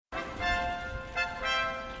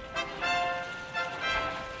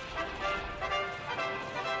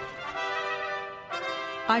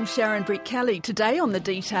I'm Sharon Brett-Kelly. Today on The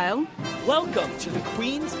Detail. Welcome to the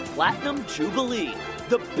Queen's Platinum Jubilee,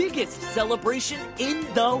 the biggest celebration in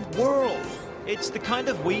the world. It's the kind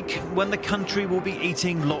of week when the country will be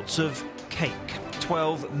eating lots of cake.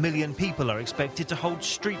 12 million people are expected to hold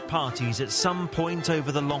street parties at some point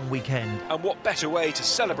over the long weekend. And what better way to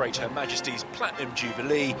celebrate Her Majesty's Platinum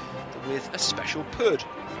Jubilee than with a special pud?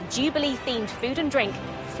 Jubilee-themed food and drink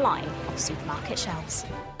flying off supermarket shelves.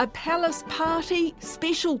 A palace party,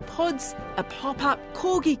 special puds, a pop-up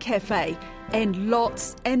corgi cafe and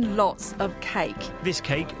lots of cake. This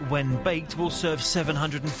cake, when baked, will serve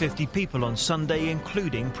 750 people on Sunday,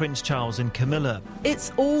 including Prince Charles and Camilla.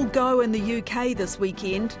 It's all go in the UK this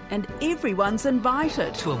weekend and everyone's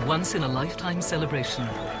invited. To a once-in-a-lifetime celebration,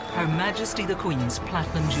 Her Majesty the Queen's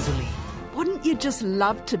Platinum Jubilee. Wouldn't you just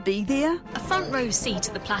love to be there? A front row seat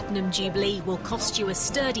at the Platinum Jubilee will cost you a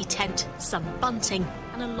sturdy tent, some bunting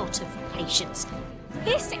and a lot of patience.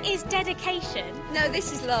 This is dedication. No,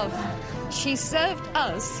 this is love. She served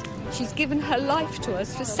us. She's given her life to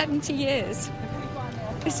us for 70 years.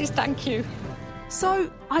 This is thank you. So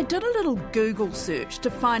I did a little Google search to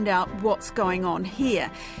find out what's going on here.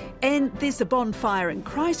 And there's a bonfire in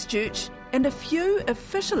Christchurch and a few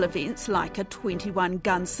official events like a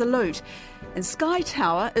 21-gun salute. And Sky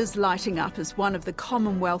Tower is lighting up as one of the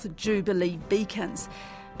Commonwealth Jubilee beacons.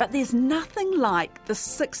 But there's nothing like the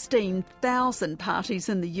 16,000 parties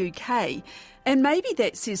in the UK. And maybe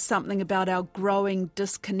that says something about our growing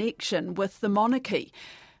disconnection with the monarchy.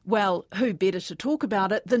 Well, who better to talk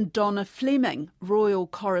about it than Donna Fleming, royal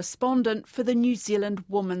correspondent for the New Zealand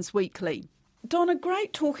Woman's Weekly. Donna,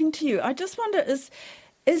 great talking to you. I just wonder,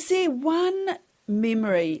 is there one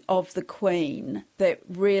memory of the Queen that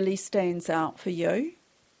really stands out for you?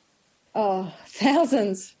 Oh,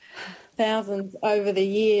 thousands over the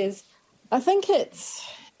years. I think it's,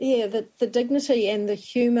 the dignity and the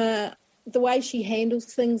humour, the way she handles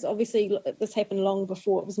things. Obviously, this happened long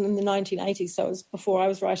before. It was in the 1980s, so it was before I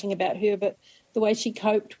was writing about her, but the way she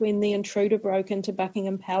coped when the intruder broke into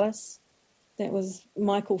Buckingham Palace. That was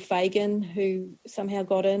Michael Fagan, who somehow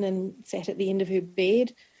got in and sat at the end of her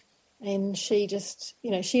bed. And she just,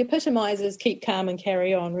 she epitomises keep calm and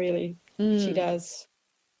carry on, really. She does.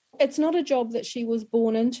 It's not a job that she was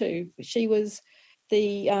born into. She was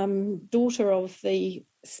the daughter of the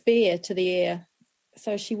spare to the heir.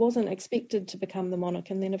 So she wasn't expected to become the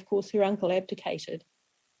monarch. And then, of course, her uncle abdicated.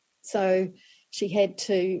 So she had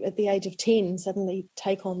to, at the age of 10, suddenly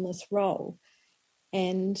take on this role.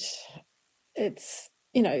 And it's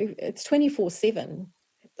 24/7.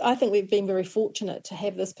 I think we've been very fortunate to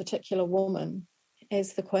have this particular woman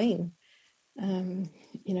as the Queen.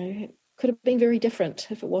 It could have been very different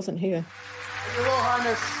if it wasn't her. Your Royal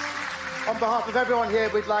Highness, on behalf of everyone here,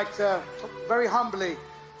 we'd like to very humbly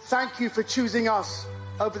thank you for choosing us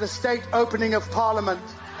over the state opening of Parliament.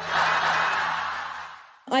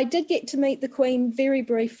 I did get to meet the Queen very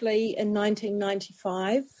briefly in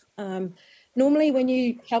 1995. Normally when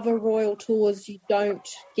you cover royal tours, you don't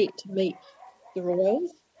get to meet the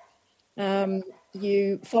royals.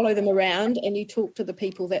 You follow them around and you talk to the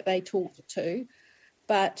people that they talk to.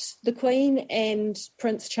 But the Queen and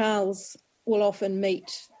Prince Charles will often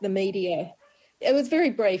meet the media. It was very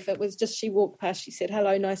brief. It was just she walked past, she said,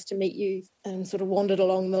 hello, nice to meet you, and sort of wandered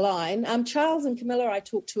along the line. Charles and Camilla I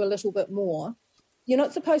talked to a little bit more. You're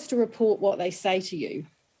not supposed to report what they say to you,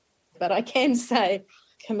 but I can say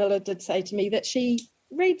Camilla did say to me that she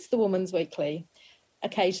reads the Woman's Weekly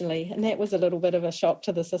occasionally, and that was a little bit of a shock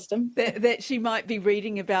to the system. That she might be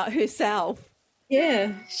reading about herself.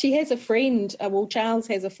 Yeah, she has a friend. Charles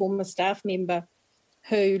has a former staff member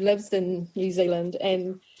who lives in New Zealand,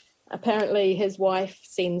 and apparently his wife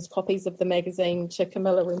sends copies of the magazine to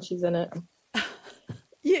Camilla when she's in it.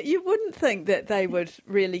 You wouldn't think that they would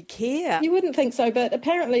really care. You wouldn't think so, but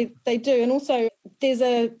apparently they do. And also there's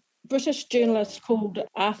a British journalist called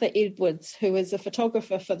Arthur Edwards who is a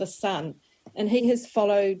photographer for The Sun, and he has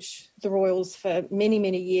followed the royals for many,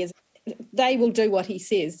 many years. They will do what he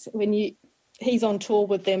says. When he's on tour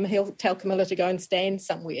with them, he'll tell Camilla to go and stand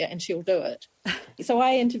somewhere and she'll do it. So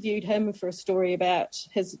I interviewed him for a story about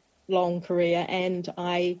his long career, and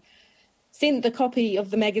I sent the copy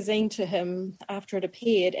of the magazine to him after it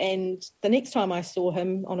appeared, and the next time I saw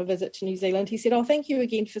him on a visit to New Zealand, he said, thank you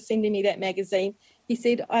again for sending me that magazine. He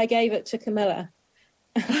said, I gave it to Camilla.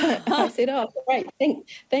 I said, great,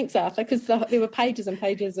 thanks, Arthur, because there were pages and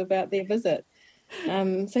pages about their visit.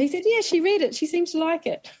 So he said, yeah, she read it. She seemed to like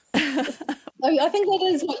it. I think that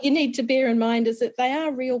is what you need to bear in mind, is that they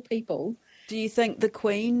are real people. Do you think the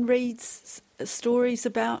Queen reads stories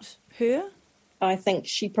about her? I think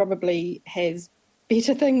she probably has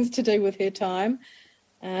better things to do with her time.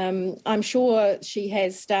 I'm sure she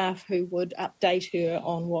has staff who would update her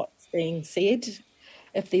on what's being said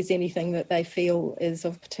if there's anything that they feel is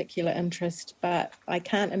of particular interest, but I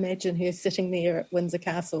can't imagine her sitting there at Windsor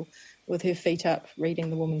Castle with her feet up reading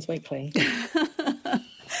the Woman's Weekly.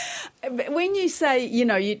 When you say,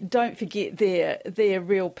 you don't forget they're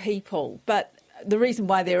real people, but the reason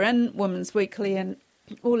why they're in Women's Weekly and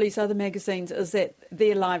all these other magazines is that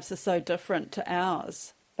their lives are so different to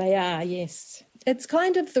ours. They are, yes. It's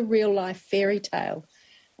kind of the real-life fairy tale,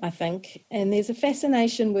 I think, and there's a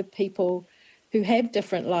fascination with people who have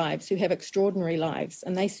different lives, who have extraordinary lives,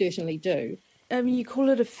 and they certainly do. You call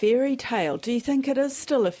it a fairy tale. Do you think it is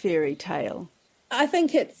still a fairy tale? I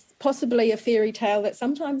think it's possibly a fairy tale that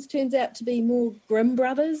sometimes turns out to be more Grimm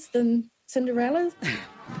Brothers than Cinderella's.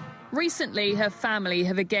 Recently, her family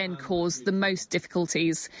have again caused the most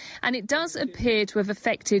difficulties, and it does appear to have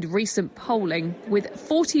affected recent polling, with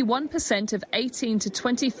 41% of 18 to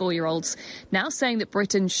 24-year-olds now saying that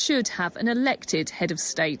Britain should have an elected head of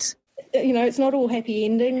state. It's not all happy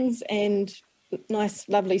endings and nice,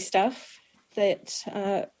 lovely stuff that,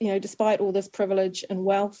 despite all this privilege and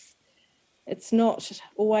wealth, it's not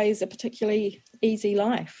always a particularly easy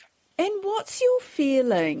life. And what's your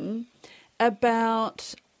feeling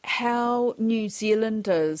about how New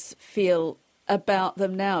Zealanders feel about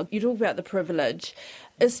them now? You talk about the privilege,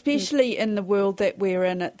 especially in the world that we're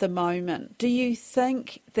in at the moment. Do you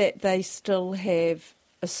think that they still have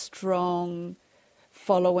a strong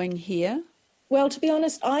following here? Well, to be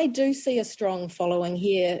honest, I do see a strong following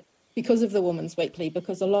here because of the Women's Weekly,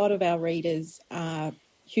 because a lot of our readers are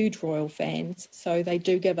huge royal fans, so they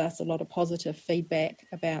do give us a lot of positive feedback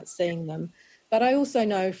about seeing them. But I also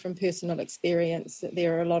know from personal experience that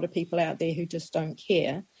there are a lot of people out there who just don't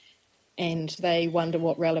care, and they wonder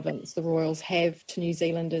what relevance the royals have to New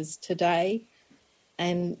Zealanders today.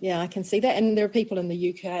 And yeah, I can see that. And there are people in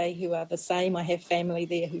the UK who are the same. I have family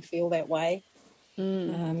there who feel that way.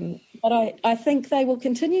 But I think they will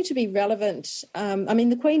continue to be relevant.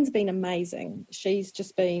 The Queen's been amazing. She's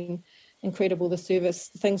just been incredible. The service,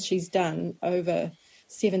 the things she's done over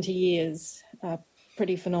 70 years are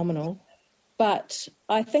pretty phenomenal. But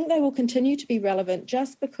I think they will continue to be relevant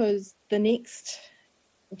just because the next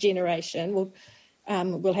generation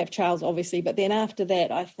will have Charles, obviously, but then after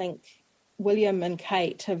that, I think William and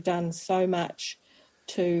Kate have done so much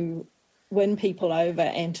to win people over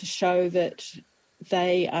and to show that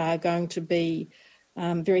they are going to be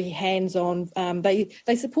very hands-on.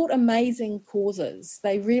 They support amazing causes.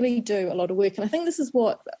 They really do a lot of work. And I think this is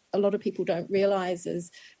what a lot of people don't realise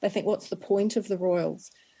is they think, what's the point of the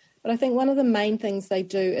royals? But I think one of the main things they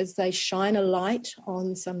do is they shine a light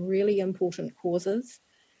on some really important causes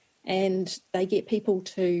and they get people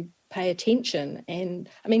to pay attention. And,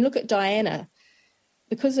 look at Diana.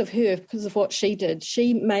 Because of her, because of what she did,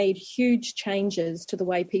 she made huge changes to the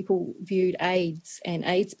way people viewed AIDS and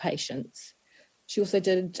AIDS patients. She also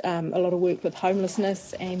did a lot of work with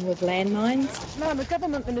homelessness and with landmines. Ma'am, a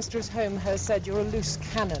government minister at home has said you're a loose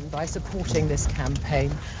cannon by supporting this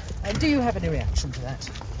campaign. Do you have any reaction to that?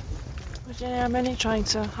 Virginia, I'm only trying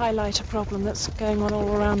to highlight a problem that's going on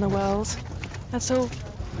all around the world. That's all.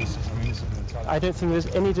 I don't think there's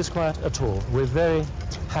any disquiet at all. We're very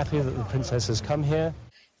happy that the princess has come here.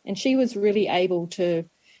 And she was really able to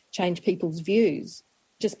change people's views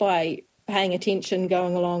just by paying attention,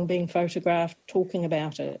 going along, being photographed, talking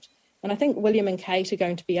about it. And I think William and Kate are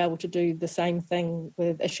going to be able to do the same thing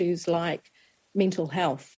with issues like mental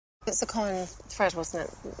health. It's a common thread, wasn't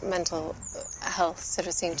it? Mental health sort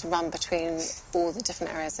of seemed to run between all the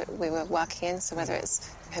different areas that we were working in. So whether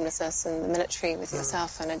it's homelessness and the military with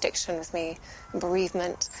yourself and addiction with me and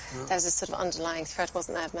bereavement, there's this sort of underlying thread,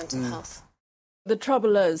 wasn't there, of mental health. The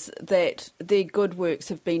trouble is that their good works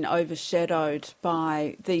have been overshadowed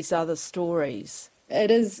by these other stories.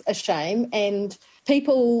 It is a shame, and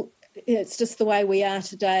people, it's just the way we are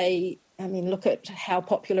today. Look at how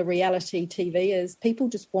popular reality TV is. People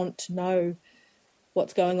just want to know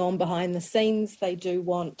what's going on behind the scenes. They do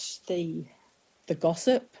want the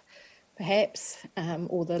gossip, perhaps,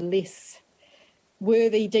 or the less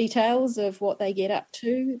worthy details of what they get up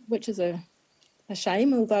to, which is a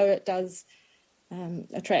shame, although it does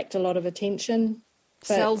attract a lot of attention.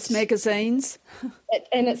 Sells magazines.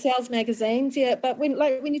 It sells magazines, yeah. But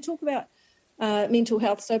when you talk about mental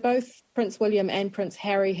health, so both Prince William and Prince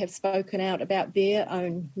Harry have spoken out about their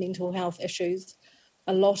own mental health issues,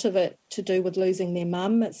 a lot of it to do with losing their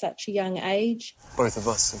mum at such a young age. Both of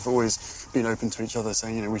us have always been open to each other,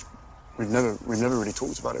 saying, we've never really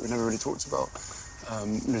talked about it. We've never really talked about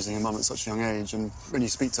losing a mum at such a young age. And when you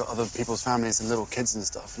speak to other people's families and little kids and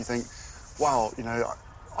stuff, you think, wow,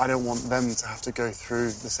 I don't want them to have to go through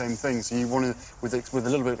the same thing. So you want to, with a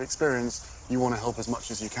little bit of experience, you want to help as much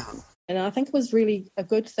as you can. And I think it was really a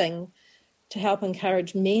good thing to help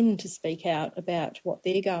encourage men to speak out about what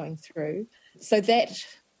they're going through. So that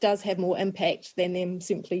does have more impact than them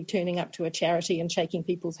simply turning up to a charity and shaking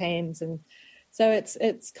people's hands. And so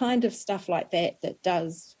it's kind of stuff like that that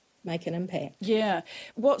does make an impact. Yeah.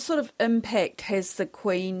 What sort of impact has the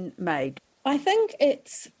Queen made? I think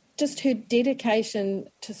it's just her dedication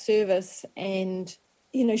to service, and,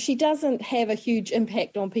 you know, she doesn't have a huge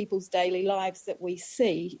impact on people's daily lives that we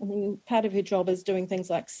see. I mean, part of her job is doing things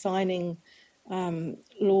like signing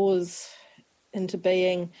laws into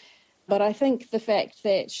being. But I think the fact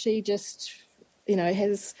that she just, you know,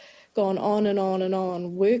 has gone on and on and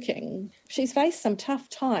on working, she's faced some tough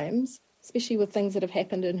times, especially with things that have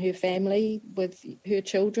happened in her family with her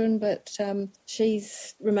children, but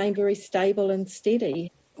she's remained very stable and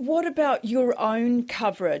steady. What about your own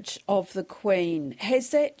coverage of the Queen? Has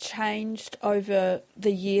that changed over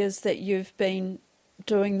the years that you've been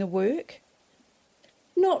doing the work?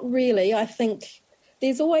 Not really. I think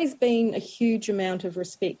there's always been a huge amount of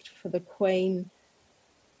respect for the Queen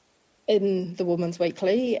in the Women's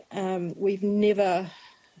Weekly. We've never,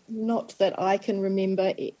 not that I can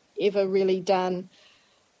remember, ever really done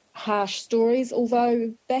harsh stories,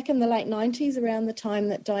 although back in the late 90s, around the time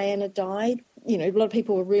that Diana died, you know, a lot of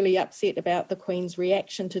people were really upset about the Queen's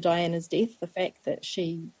reaction to Diana's death, the fact that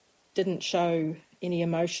she didn't show any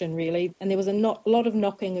emotion really, and there was a lot of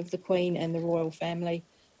knocking of the Queen and the royal family,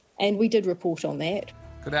 and we did report on that.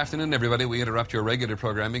 Good afternoon, everybody. We interrupt your regular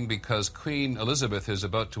programming because Queen Elizabeth is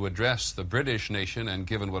about to address the British nation, and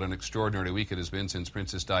given what an extraordinary week it has been since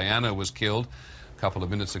Princess Diana was killed a couple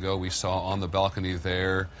of minutes ago, we saw on the balcony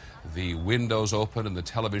there the windows open and the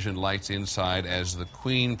television lights inside as the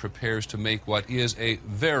Queen prepares to make what is a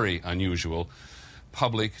very unusual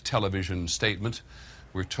public television statement.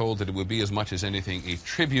 We're told that it would be as much as anything a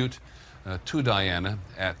tribute to Diana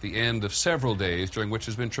at the end of several days during which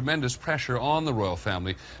there's been tremendous pressure on the royal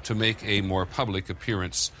family to make a more public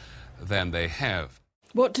appearance than they have.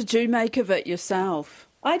 What did you make of it yourself?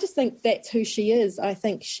 I just think that's who she is. I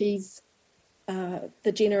think she's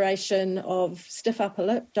the generation of stiff upper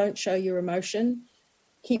lip, don't show your emotion,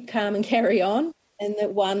 keep calm and carry on, and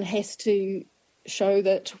that one has to show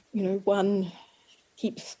that, you know, one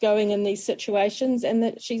keeps going in these situations and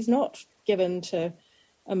that she's not given to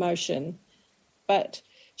emotion. But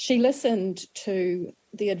she listened to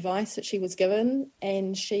the advice that she was given,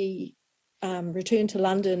 and she returned to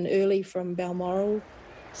London early from Balmoral.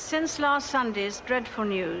 Since last Sunday's dreadful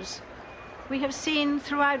news, we have seen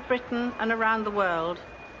throughout Britain and around the world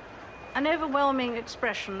an overwhelming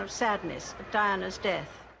expression of sadness at Diana's death.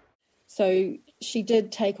 So she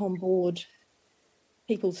did take on board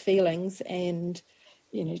people's feelings and,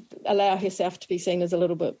 you know, allow herself to be seen as a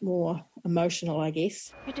little bit more emotional, I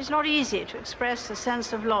guess. It is not easy to express a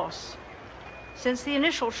sense of loss, since the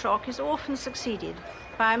initial shock is often succeeded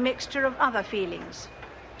by a mixture of other feelings: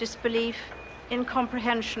 disbelief,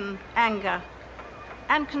 incomprehension, anger,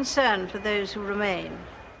 and concern for those who remain.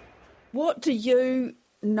 What do you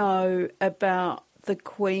know about the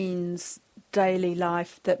Queen's daily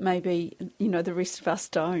life that maybe, you know, the rest of us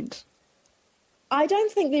don't? I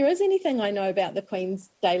don't think there is anything I know about the Queen's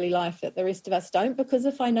daily life that the rest of us don't, because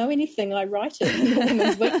if I know anything, I write it in the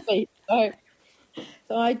Women's Weekly. So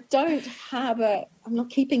I don't I'm not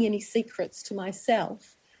keeping any secrets to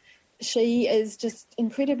myself. She is just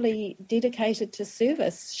incredibly dedicated to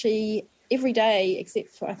service. She, every day, except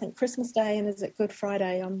for, I think, Christmas Day and is it Good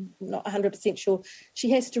Friday, I'm not 100% sure, she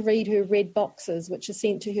has to read her red boxes, which are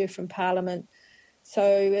sent to her from Parliament. So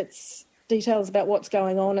it's details about what's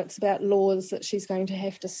going on. It's about laws that she's going to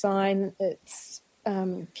have to sign. It's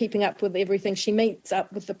keeping up with everything. She meets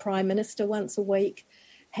up with the Prime Minister once a week,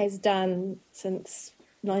 has done since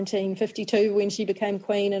 1952 when she became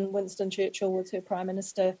Queen and Winston Churchill was her Prime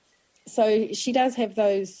Minister. So she does have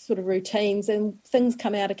those sort of routines, and things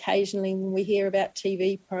come out occasionally when we hear about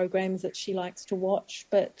TV programs that she likes to watch.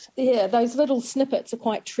 But yeah, those little snippets are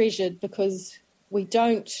quite treasured because we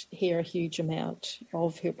don't hear a huge amount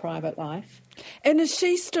of her private life. And is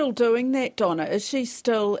she still doing that, Donna? Is she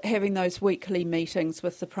still having those weekly meetings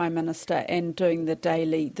with the Prime Minister and doing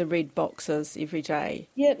the red boxes every day?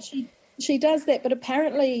 Yeah, she does that, but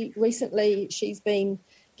apparently recently she's been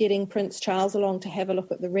getting Prince Charles along to have a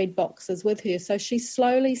look at the red boxes with her. So she's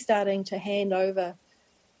slowly starting to hand over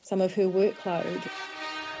some of her workload.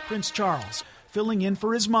 Prince Charles, filling in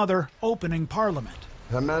for his mother, opening Parliament.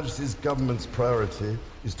 Her Majesty's government's priority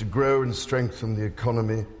is to grow and strengthen the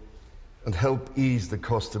economy and help ease the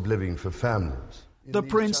cost of living for families. The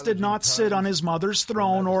prince did not sit on his mother's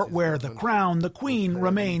throne or wear the crown. The Queen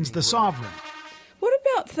remains the sovereign. What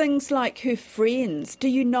about things like her friends? Do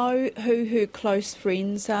you know who her close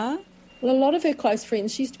friends are? Well, a lot of her close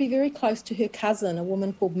friends, she used to be very close to her cousin, a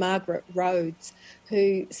woman called Margaret Rhodes,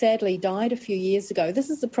 who sadly died a few years ago.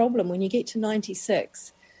 This is the problem when you get to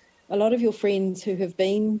 96. A lot of your friends who have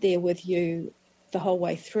been there with you the whole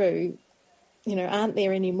way through, aren't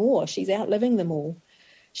there anymore. She's outliving them all.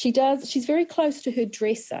 She's very close to her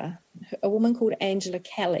dresser, a woman called Angela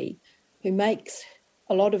Kelly, who makes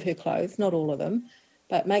a lot of her clothes, not all of them,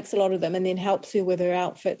 but makes a lot of them, and then helps her with her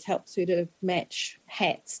outfits, helps her to match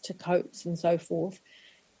hats to coats and so forth.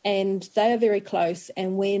 And they are very close.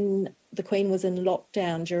 And when the Queen was in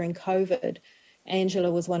lockdown during COVID,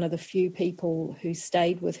 Angela was one of the few people who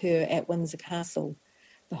stayed with her at Windsor Castle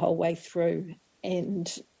the whole way through. And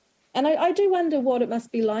I do wonder what it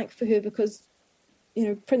must be like for her because,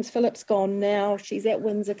 Prince Philip's gone now. She's at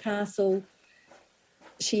Windsor Castle.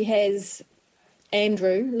 She has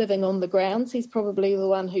Andrew living on the grounds. He's probably the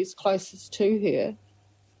one who's closest to her.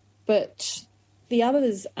 But the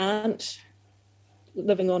others aren't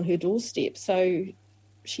living on her doorstep, so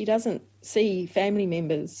she doesn't see family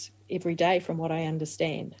members every day, from what I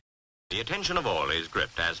understand. The attention of all is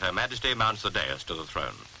gripped as Her Majesty mounts the dais to the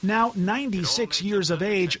throne. Now 96 years of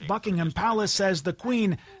age, Buckingham Palace says the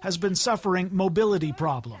Queen has been suffering mobility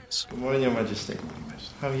problems. Good morning, Your Majesty.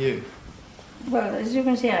 How are you? Well, as you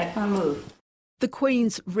can see, I can't move. The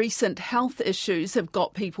Queen's recent health issues have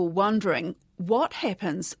got people wondering what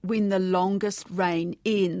happens when the longest reign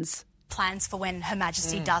ends. Plans for when Her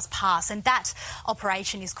Majesty does pass, and that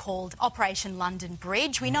operation is called Operation London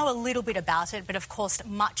Bridge. We know a little bit about it, but of course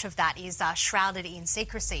much of that is shrouded in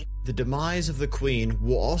secrecy. The demise of the Queen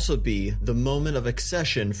will also be the moment of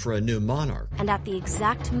accession for a new monarch. And at the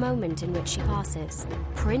exact moment in which she passes,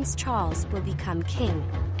 Prince Charles will become king.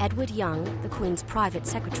 Edward Young, the Queen's private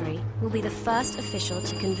secretary, will be the first official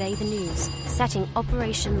to convey the news, setting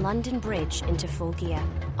Operation London Bridge into full gear.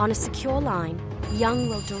 On a secure line, Young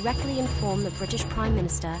will directly inform the British Prime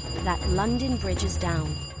Minister that London Bridge is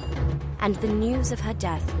down. And the news of her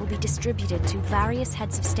death will be distributed to various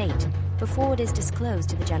heads of state before it is disclosed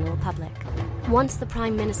to the general public. Once the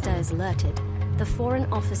Prime Minister is alerted, the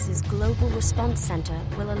Foreign Office's Global Response Centre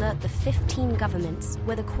will alert the 15 governments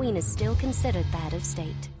where the Queen is still considered the head of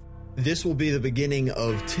state. This will be the beginning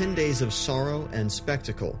of 10 days of sorrow and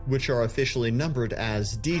spectacle, which are officially numbered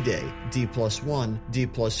as D-Day, D+1,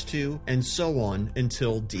 D+2, and so on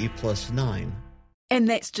until D+9. And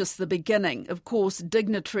that's just the beginning. Of course,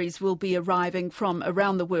 dignitaries will be arriving from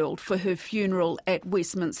around the world for her funeral at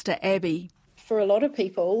Westminster Abbey. For a lot of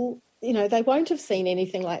people, they won't have seen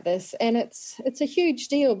anything like this. And it's a huge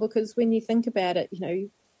deal because when you think about it,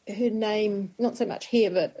 her name, not so much here,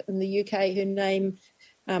 but in the UK, her name,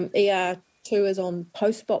 ER2 is on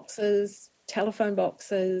post boxes, telephone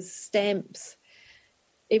boxes, stamps.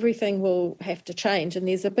 Everything will have to change. And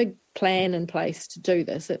there's a big plan in place to do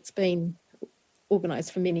this. It's been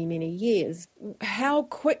organised for many, many years. How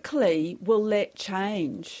quickly will that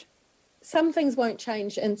change? Some things won't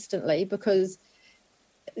change instantly because,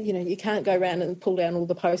 you can't go around and pull down all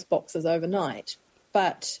the post boxes overnight.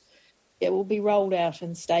 But it will be rolled out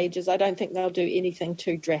in stages. I don't think they'll do anything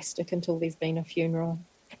too drastic until there's been a funeral.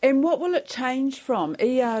 And what will it change from,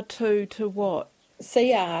 ER2 to what?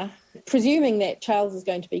 CR, presuming that Charles is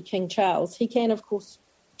going to be King Charles, he can, of course,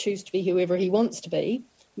 choose to be whoever he wants to be.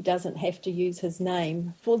 He doesn't have to use his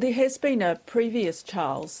name. Well, there has been a previous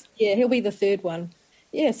Charles. Yeah, he'll be the third one.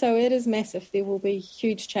 Yeah, so it is massive. There will be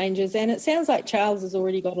huge changes. And it sounds like Charles has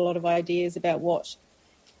already got a lot of ideas about what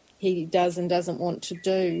he does and doesn't want to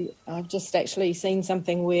do. I've just actually seen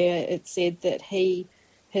something where it said that he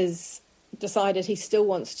has decided he still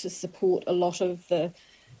wants to support a lot of the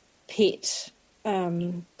pet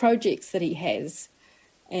projects that he has.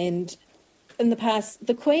 And in the past,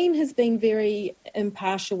 the Queen has been very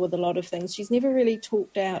impartial with a lot of things. She's never really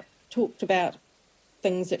talked about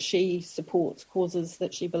things that she supports, causes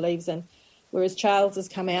that she believes in, whereas Charles has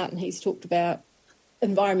come out and he's talked about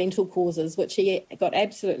environmental causes, which he got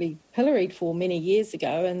absolutely pilloried for many years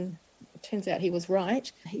ago, and it turns out he was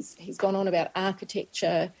right. He's gone on about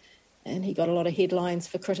architecture, and he got a lot of headlines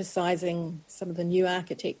for criticising some of the new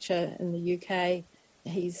architecture in the UK.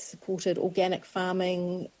 He's supported organic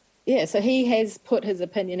farming. Yeah, so he has put his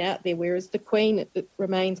opinion out there, whereas the Queen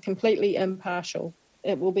remains completely impartial.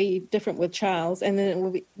 It will be different with Charles, and then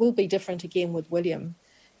it will be different again with William,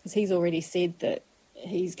 because he's already said that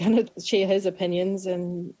he's going to share his opinions.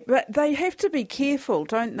 But they have to be careful,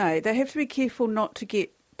 don't they? They have to be careful not to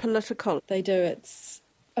get political. They do. It's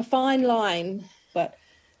a fine line, but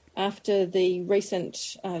After the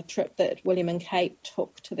recent trip that William and Kate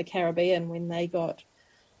took to the Caribbean, when they got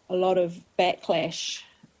a lot of backlash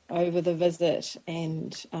over the visit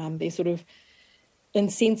and their sort of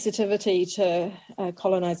insensitivity to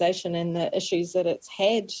colonisation and the issues that it's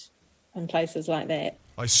had in places like that.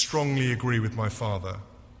 I strongly agree with my father,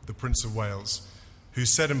 the Prince of Wales, who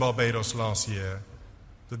said in Barbados last year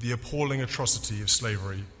that the appalling atrocity of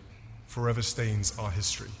slavery forever stains our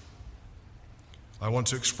history. I want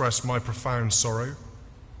to express my profound sorrow.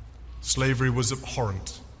 Slavery was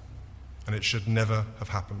abhorrent, and it should never have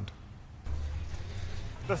happened.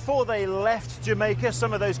 Before they left Jamaica,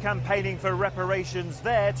 some of those campaigning for reparations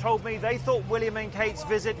there told me they thought William and Kate's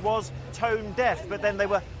visit was tone deaf, but then they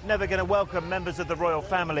were never going to welcome members of the royal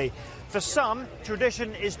family. For some,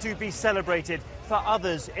 tradition is to be celebrated. For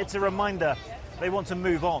others, it's a reminder they want to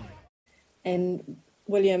move on. And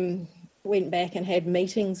William went back and had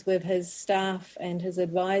meetings with his staff and his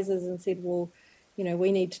advisors and said, well, you know,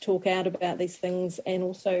 we need to talk out about these things, and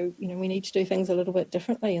also, you know, we need to do things a little bit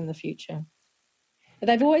differently in the future.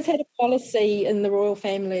 They've always had a policy in the royal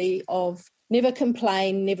family of never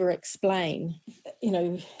complain, never explain. You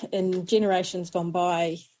know, in generations gone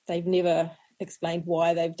by, they've never explained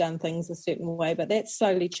why they've done things a certain way, but that's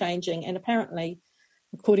slowly changing. And apparently,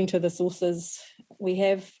 according to the sources we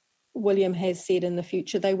have, William has said in the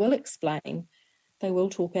future they will explain, they will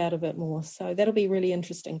talk out a bit more. So that'll be really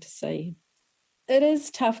interesting to see. It is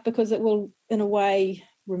tough because it will, in a way,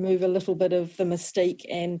 remove a little bit of the mystique,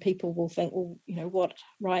 and people will think, well, you know, what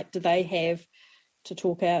right do they have to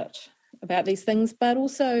talk out about these things? But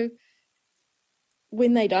also,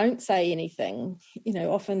 when they don't say anything, you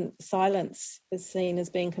know, often silence is seen as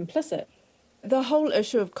being complicit. The whole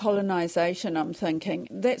issue of colonisation, I'm thinking,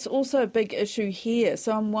 that's also a big issue here.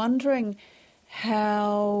 So I'm wondering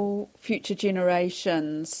how future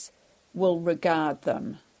generations will regard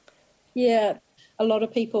them. Yeah, a lot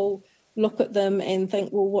of people look at them and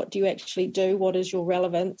think, well, what do you actually do? What is your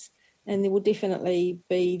relevance? And there will definitely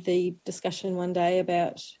be the discussion one day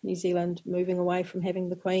about New Zealand moving away from having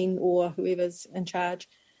the Queen or whoever's in charge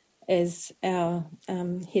as our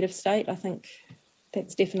head of state. I think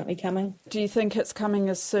that's definitely coming. Do you think it's coming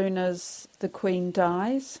as soon as the Queen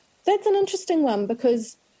dies? That's an interesting one,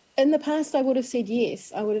 because in the past I would have said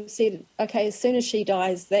yes. I would have said, okay, as soon as she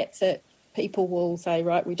dies, that's it. People will say,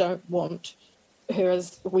 right, we don't want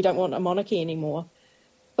we don't want a monarchy anymore.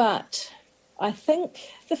 But I think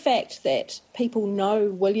the fact that people know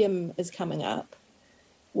William is coming up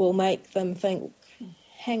will make them think,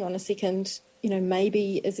 hang on a second, you know,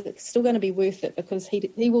 maybe is it still going to be worth it, because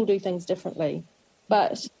he will do things differently.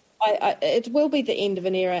 But it will be the end of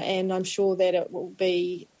an era, and I'm sure that it will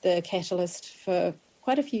be the catalyst for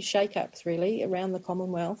quite a few shake-ups, really, around the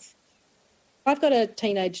Commonwealth. I've got a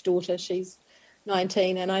teenage daughter, she's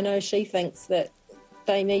 19, and I know she thinks that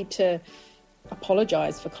they need to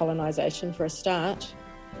apologise for colonisation for a start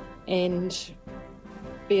and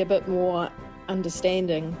be a bit more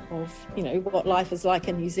understanding of, you know, what life is like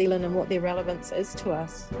in New Zealand and what their relevance is to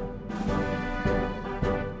us.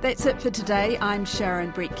 That's it for today. I'm Sharon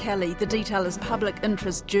Brett Kelly. The Detail is public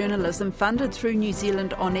interest journalism funded through New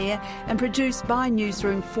Zealand On Air and produced by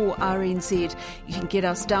Newsroom for RNZ. You can get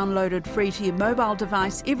us downloaded free to your mobile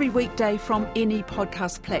device every weekday from any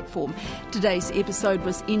podcast platform. Today's episode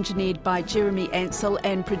was engineered by Jeremy Ansell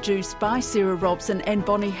and produced by Sarah Robson and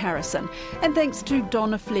Bonnie Harrison. And thanks to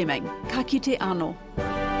Donna Fleming. Ka kite anō.